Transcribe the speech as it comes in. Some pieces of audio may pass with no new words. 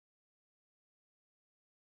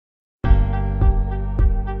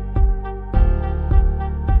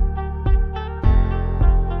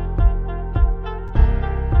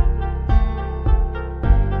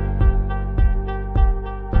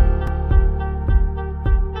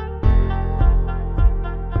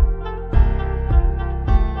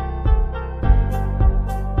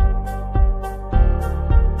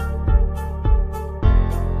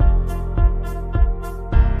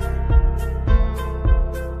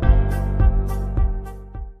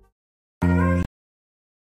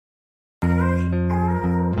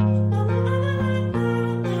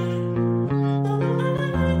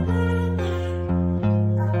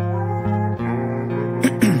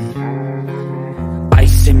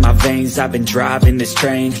my veins, I've been driving this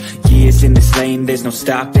train. Years in this lane, there's no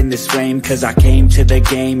stopping this flame. Cause I came to the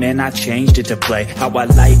game and I changed it to play how I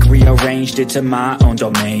like, rearranged it to my own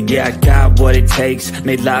domain. Yeah, I got what it takes,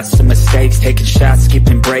 made lots of mistakes, taking shots,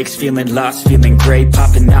 skipping breaks, feeling lost, feeling great,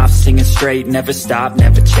 popping off, singing straight, never stopped,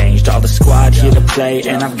 never changed. All the squad here to play,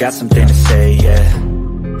 and I've got something to say, yeah.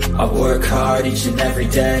 I work hard each and every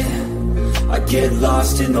day, I get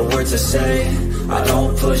lost in the words I say. I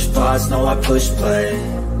don't push pause, no I push play.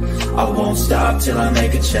 I won't stop till I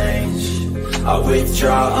make a change. I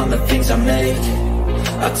withdraw on the things I make.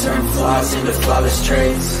 I turn flaws into flawless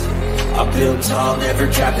traits. I build tall,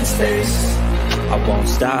 never capping space. I won't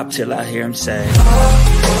stop till I hear him say, oh,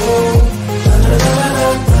 oh, la, la, la,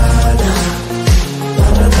 la, la,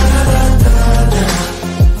 la, la, la, la, la, la.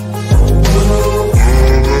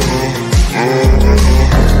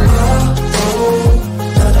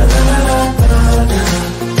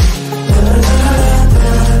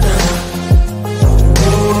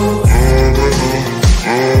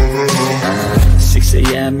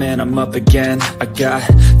 And I'm up again. I got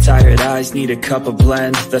tired eyes, need a cup of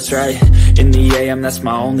blend. That's right, in the AM, that's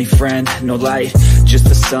my only friend. No light, just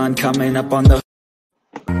the sun coming up on the...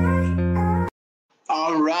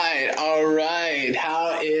 All right.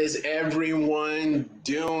 How is everyone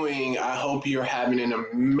doing? I hope you're having an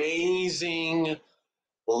amazing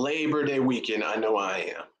Labor Day weekend. I know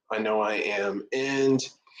I am. And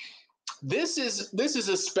this is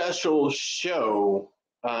a special show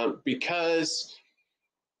because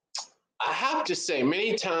I have to say,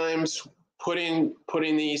 many times putting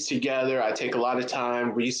these together, I take a lot of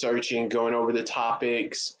time researching, going over the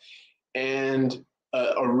topics. And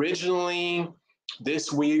originally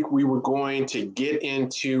this week, we were going to get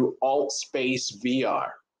into alt space VR.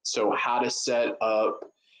 So how to set up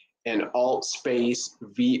an alt space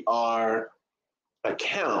VR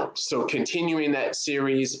account. So continuing that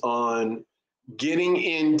series on getting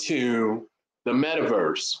into the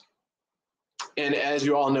metaverse. And as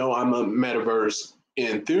you all know, I'm a metaverse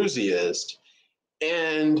enthusiast.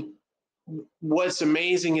 And what's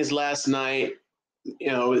amazing is last night,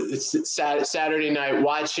 it's Saturday night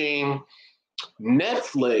watching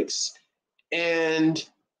Netflix, and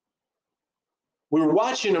we were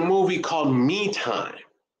watching a movie called Me Time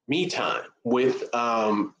with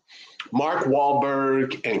Mark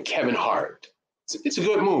Wahlberg and Kevin Hart. It's a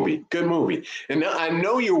good movie. And I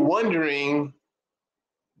know you're wondering,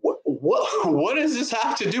 what does this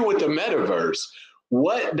have to do with the metaverse?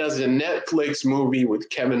 What does a Netflix movie with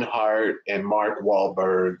Kevin Hart and Mark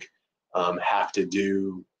Wahlberg have to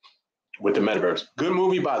do with the metaverse? Good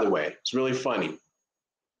movie, by the way. It's really funny.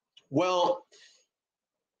 Well,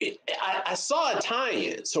 I saw a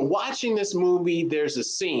tie-in. So watching this movie, there's a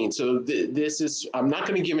scene. So this is, I'm not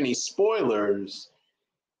going to give any spoilers,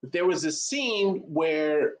 but there was a scene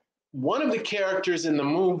where one of the characters in the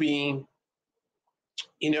movie,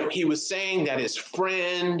 he was saying that his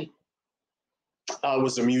friend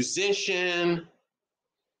was a musician,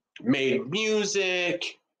 made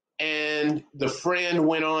music, and the friend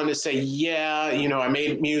went on to say, yeah, I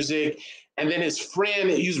made music. And then his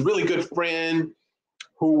friend, he's a really good friend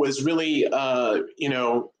who was really,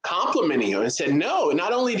 complimenting him and said, no,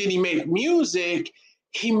 not only did he make music,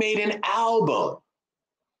 he made an album.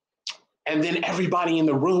 And then everybody in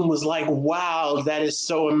the room was like, wow, that is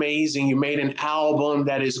so amazing. You made an album.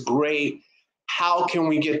 That is great. How can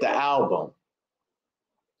we get the album?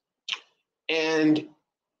 And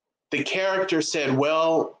the character said,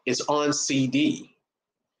 well, it's on CD.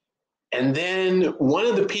 And then one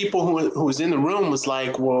of the people who was in the room was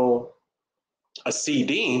like, well, a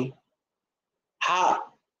CD? How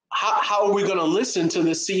are we going to listen to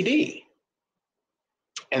the CD?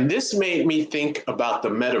 And this made me think about the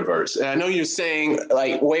metaverse. And I know you're saying,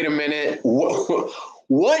 like, wait a minute,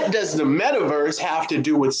 what does the metaverse have to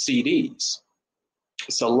do with CDs?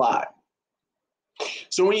 It's a lot.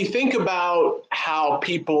 So when you think about how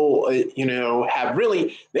people, have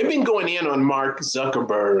really, they've been going in on Mark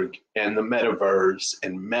Zuckerberg and the metaverse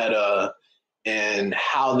and Meta and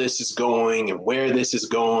how this is going and where this is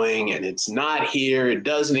going, and it's not here, it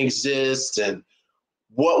doesn't exist, and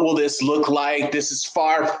what will this look like? This is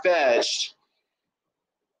far-fetched.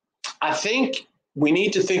 I think we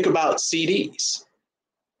need to think about CDs,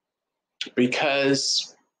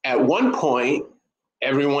 because at one point,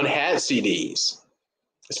 everyone had CDs,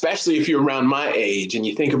 especially if you're around my age and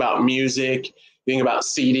you think about music, think about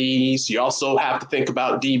CDs. You also have to think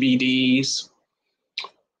about DVDs.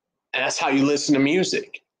 And that's how you listen to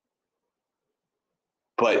music.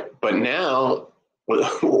 But now,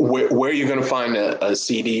 where are you going to find a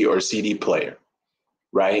CD or a CD player,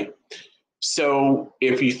 right? So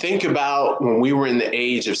if you think about when we were in the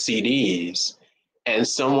age of CDs and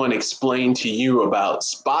someone explained to you about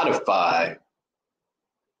Spotify,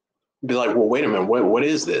 be like, well, wait a minute, what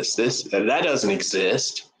is this? That doesn't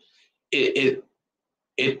exist.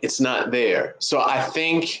 It's not there. So I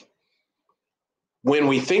think when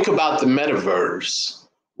we think about the metaverse,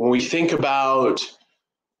 when we think about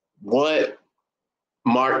what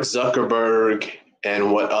Mark Zuckerberg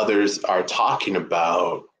and what others are talking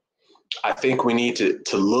about, I think we need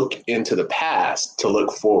to look into the past to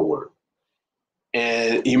look forward.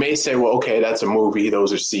 And you may say, well, okay, that's a movie.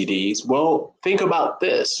 Those are CDs. Well, think about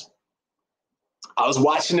this. I was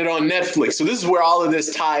watching it on Netflix. So this is where all of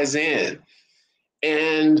this ties in.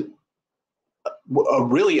 And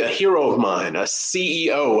really a hero of mine, a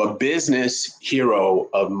CEO, a business hero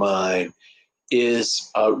of mine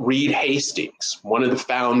is Reed Hastings, one of the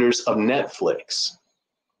founders of Netflix.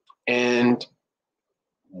 And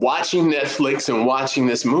watching Netflix and watching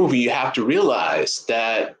this movie, you have to realize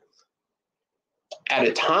that at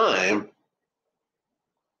a time,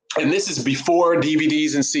 and this is before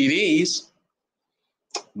DVDs and CDs,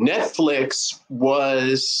 Netflix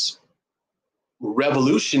was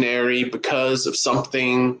revolutionary because of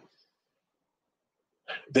something,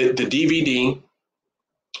 the DVD,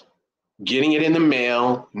 getting it in the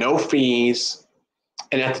mail, no fees.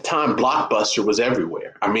 And at the time, Blockbuster was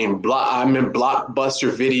everywhere. I mean,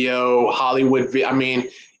 Blockbuster Video, Hollywood,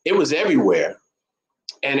 it was everywhere.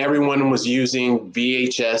 And everyone was using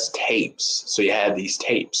VHS tapes. So you had these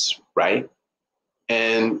tapes, right?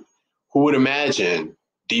 And who would imagine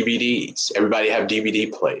DVDs? Everybody have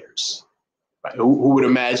DVD players. Right? Who would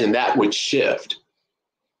imagine that would shift?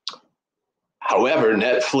 However,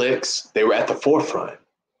 Netflix, they were at the forefront.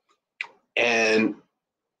 And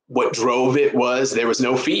what drove it was there was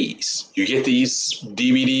no fees. You get these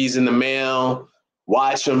DVDs in the mail,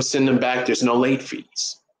 watch them, send them back. There's no late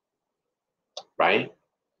fees, right?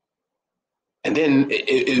 And then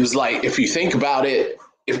it was like, if you think about it,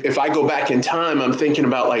 if I go back in time, I'm thinking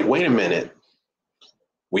about like, wait a minute.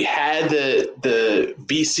 We had the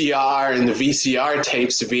VCR and the VCR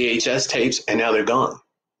tapes, the VHS tapes, and now they're gone.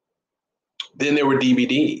 Then there were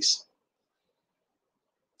DVDs.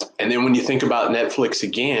 And then when you think about Netflix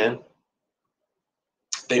again,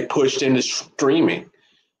 they pushed into streaming,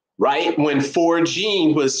 right? When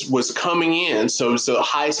 4G was coming in, so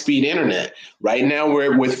high-speed internet. Right now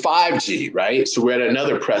we're with 5G, right? So we're at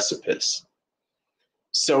another precipice.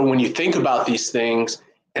 So when you think about these things,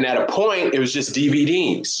 and at a point, it was just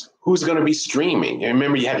DVDs. Who's going to be streaming? And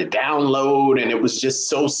remember, you had to download, and it was just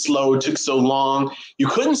so slow. It took so long. You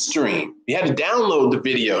couldn't stream. You had to download the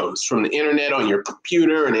videos from the internet on your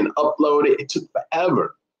computer and then upload it. It took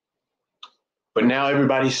forever. But now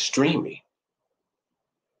everybody's streaming.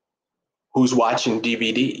 Who's watching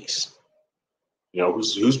DVDs? You know,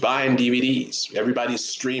 who's buying DVDs? Everybody's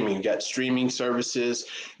streaming. You got streaming services.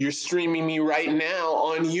 You're streaming me right now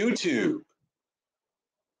on YouTube,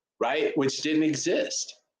 right? Which didn't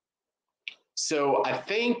exist. So I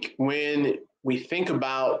think when we think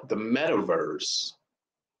about the metaverse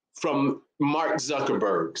from Mark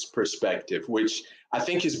Zuckerberg's perspective, which I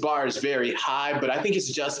think his bar is very high, but I think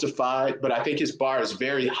it's justified, but I think his bar is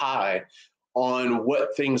very high on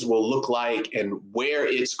what things will look like and where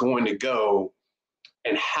it's going to go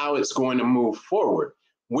and how it's going to move forward.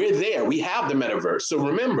 We're there. We have the metaverse. So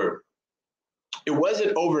remember, it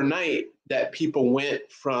wasn't overnight that people went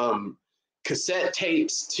from cassette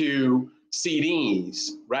tapes to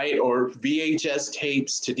CDs, right? Or VHS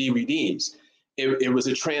tapes to DVDs. It was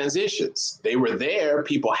a transition. They were there.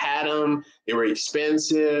 People had them. They were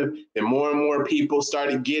expensive. And more people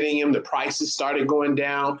started getting them. The prices started going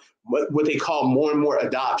down. What they call more and more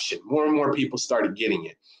adoption. More and more people started getting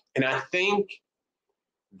it. And I think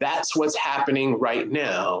that's what's happening right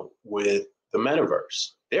now with the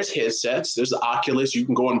metaverse. There's headsets. There's the Oculus. You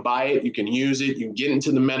can go and buy it. You can use it. You can get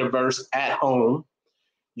into the metaverse at home.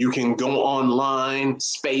 You can go online,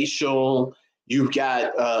 spatial. You've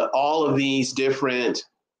got all of these different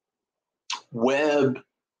web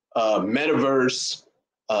metaverse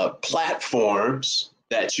platforms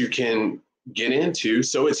that you can get into.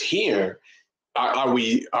 So it's here. Are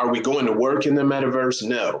we going to work in the metaverse?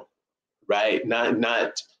 No, right?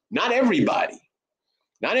 Not everybody.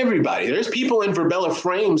 Not everybody. There's people in Verbella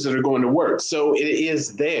frames that are going to work. So it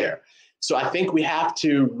is there. So I think we have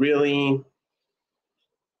to really,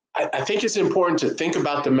 I think it's important to think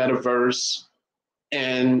about the metaverse.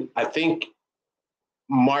 And I think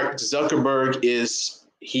Mark Zuckerberg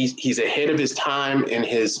he's ahead of his time in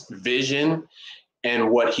his vision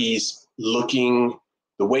and what he's looking,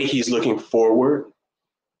 the way he's looking forward.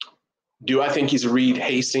 Do I think he's Reed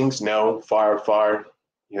Hastings? No, far.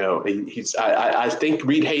 You know, I think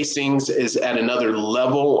Reed Hastings is at another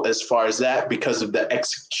level as far as that because of the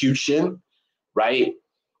execution, right?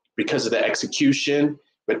 Because of the execution.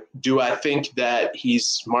 But do I think that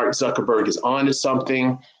Mark Zuckerberg is onto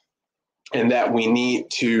something and that we need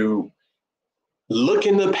to look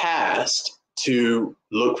in the past to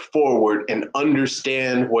look forward and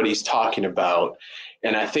understand what he's talking about?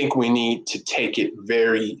 And I think we need to take it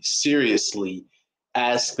very seriously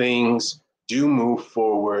as things do move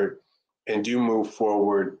forward in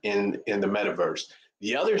the metaverse.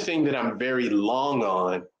 The other thing that I'm very long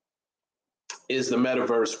on is the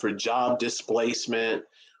metaverse for job displacement.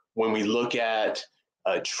 When we look at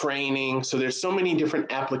training, so there's so many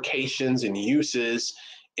different applications and uses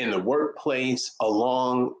in the workplace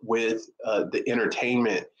along with the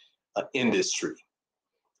entertainment industry,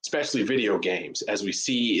 especially video games, as we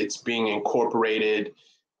see it's being incorporated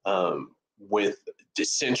with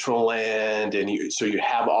Decentraland, and so you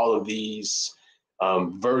have all of these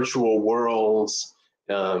virtual worlds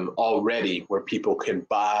already where people can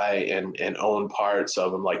buy and own parts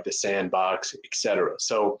of them, like the sandbox, etc.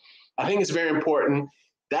 So I think it's very important.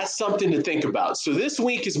 That's something to think about. So this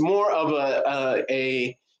week is more of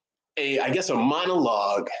a I guess a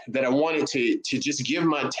monologue that I wanted to just give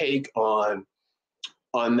my take on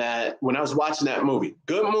that. When I was watching that movie,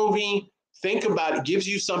 good movie. Think about it, gives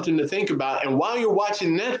you something to think about. And while you're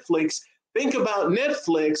watching Netflix, think about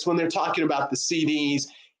Netflix when they're talking about the CDs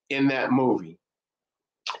in that movie.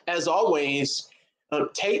 As always,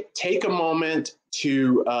 take a moment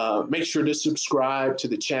to make sure to subscribe to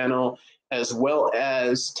the channel, as well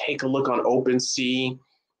as take a look on OpenSea,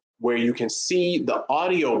 where you can see the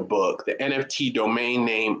audiobook, the NFT domain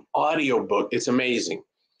name audiobook. It's amazing.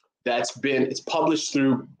 It's published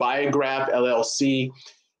through Biograph LLC.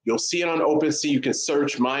 You'll see it on OpenSea. You can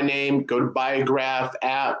search my name, go to Biograph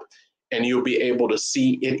app, and you'll be able to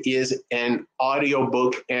see it is an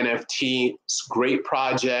audiobook NFT. It's a great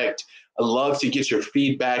project. I'd love to get your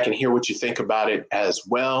feedback and hear what you think about it as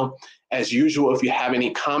well. As usual, if you have any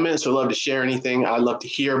comments or love to share anything, I'd love to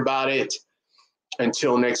hear about it.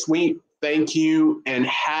 Until next week, thank you and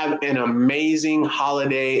have an amazing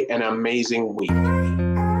holiday and amazing week.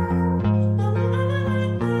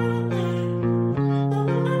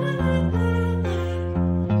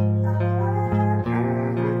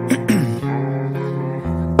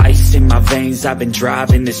 In my veins, I've been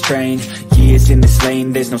driving this train, years in this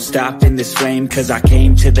lane, there's no stopping this flame, cause I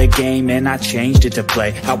came to the game and I changed it to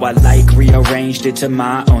play how I like, rearranged it to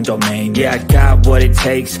my own domain. Yeah, I got what it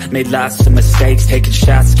takes, made lots of mistakes, taking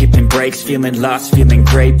shots, skipping breaks, feeling lost, feeling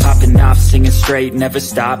great, popping off, singing straight, never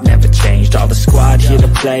stopped, never changed, all the squad here to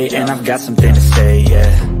play, and I've got something to say,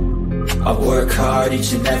 yeah. I work hard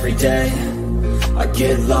each and every day, I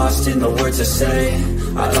get lost in the words I say,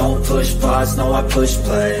 I don't push pause, no I push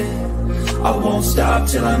play, I won't stop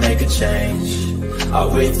till I make a change, I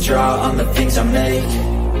withdraw on the things I make,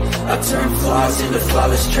 I turn flaws into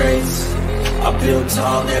flawless traits, I build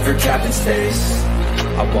tall, never capping space,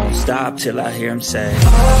 I won't stop till I hear him say,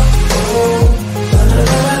 oh, oh.